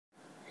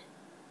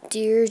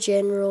Dear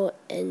General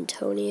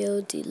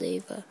Antonio de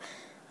Leyva,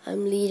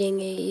 I'm leading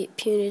a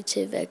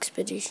punitive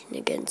expedition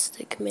against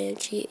the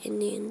Comanche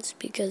Indians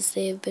because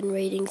they have been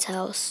raiding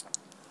Taos.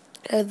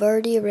 I've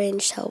already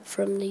arranged help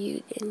from the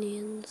Ute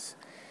Indians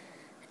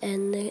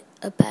and the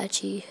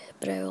Apache,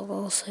 but I will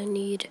also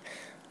need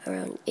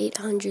around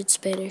 800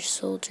 Spanish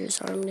soldiers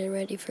armed and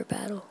ready for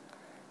battle.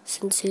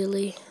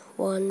 Sincerely,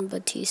 Juan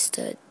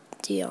Bautista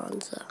De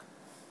Anza.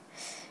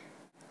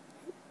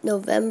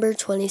 November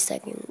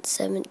 22nd,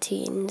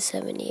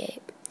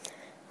 1778.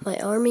 My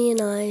army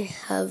and I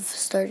have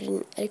started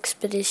an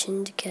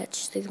expedition to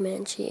catch the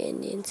Comanche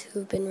Indians who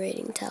have been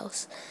raiding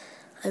Taos.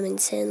 I'm in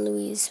San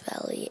Luis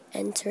Valley,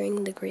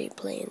 entering the Great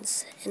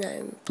Plains, and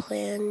I'm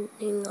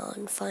planning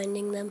on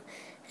finding them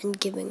and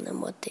giving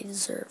them what they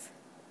deserve.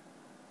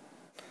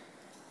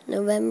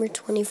 November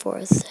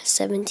 24th,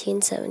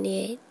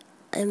 1778.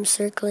 I'm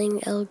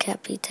circling El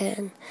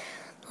Capitan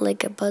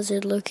like a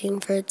buzzard looking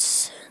for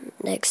its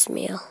next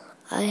meal.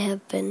 I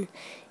have been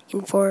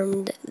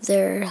informed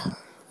their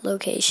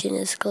location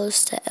is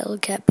close to El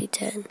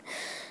Capitan,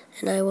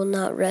 and I will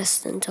not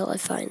rest until I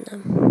find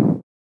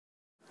them.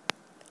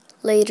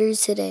 Later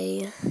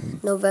today,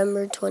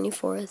 November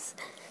 24th,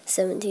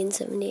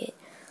 1778,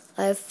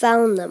 I have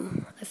found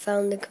them. I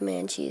found the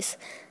Comanches.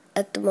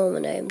 At the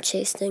moment, I am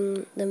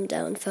chasing them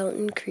down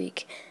Fountain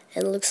Creek,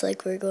 and it looks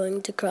like we're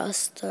going to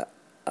cross the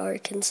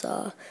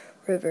Arkansas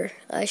River.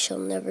 I shall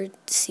never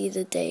see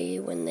the day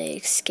when they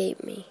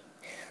escape me.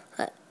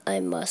 I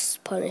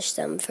must punish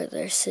them for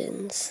their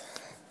sins.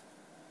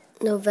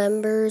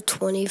 November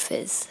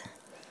 25th,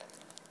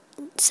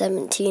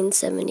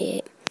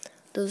 1778.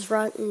 Those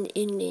rotten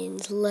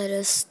Indians led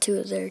us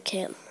to their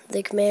camp.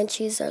 The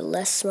Comanches are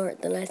less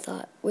smart than I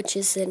thought, which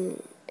is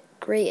a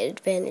great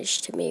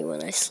advantage to me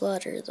when I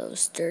slaughter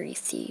those dirty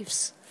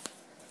thieves.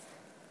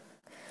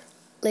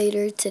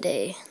 Later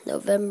today,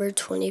 November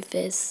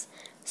 25th,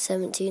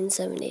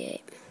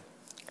 1778.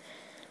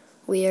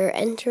 We are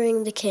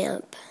entering the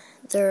camp.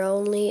 There are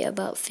only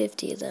about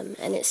 50 of them,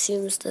 and it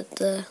seems that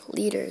the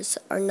leaders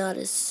are not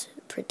as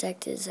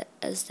protected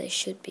as they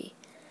should be.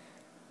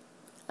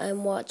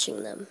 I'm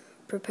watching them,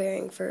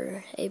 preparing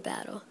for a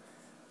battle.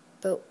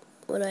 But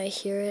when I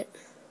hear it,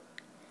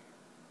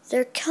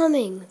 "They're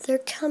coming! They're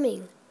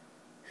coming!"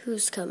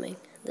 "Who's coming?"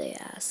 they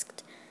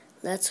asked.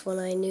 That's when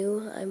I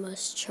knew I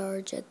must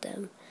charge at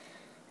them,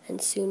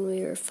 and soon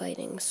we were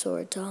fighting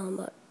sword to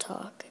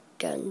tomahawk,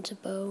 gun to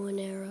bow and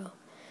arrow.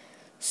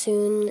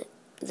 Soon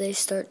they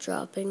start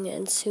dropping,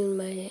 and soon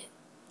my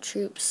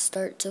troops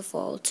start to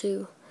fall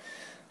too.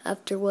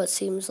 After what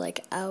seems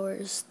like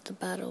hours, the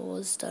battle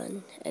was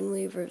done, and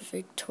we were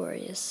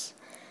victorious.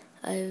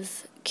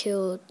 I've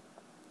killed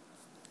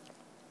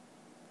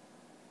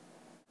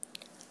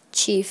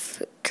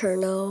Chief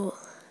Colonel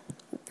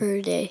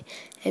Verde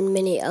and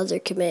many other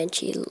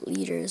Comanche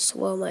leaders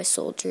while my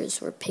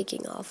soldiers were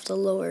picking off the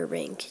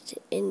lower-ranked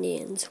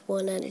Indians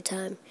one at a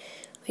time.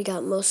 We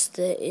got most of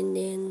the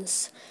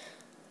Indians,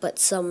 but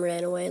some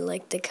ran away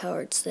like the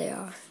cowards they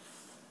are.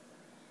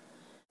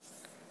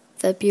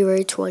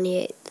 February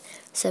 28th,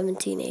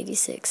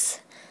 1786.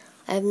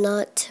 I have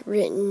not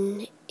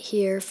written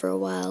here for a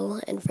while,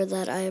 and for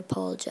that I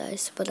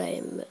apologize, but I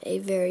am a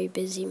very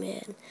busy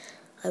man.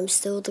 I'm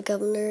still the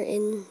governor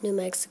in New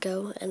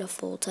Mexico and a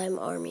full-time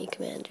army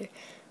commander,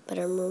 but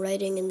I'm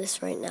writing in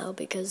this right now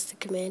because the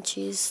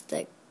Comanches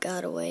that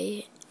got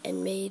away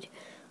and made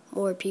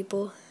more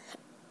people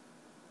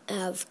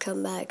have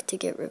come back to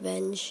get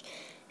revenge,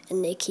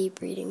 and they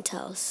keep raiding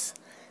Taos.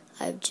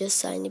 I've just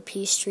signed a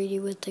peace treaty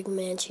with the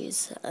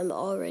Comanches. I'm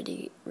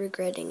already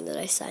regretting that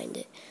I signed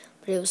it,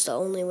 but it was the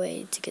only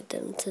way to get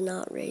them to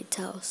not raid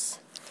Taos.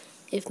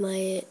 If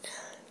my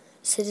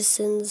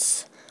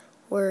citizens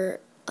were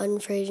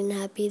unafraid and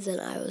happy, then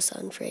I was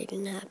unafraid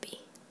and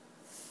happy.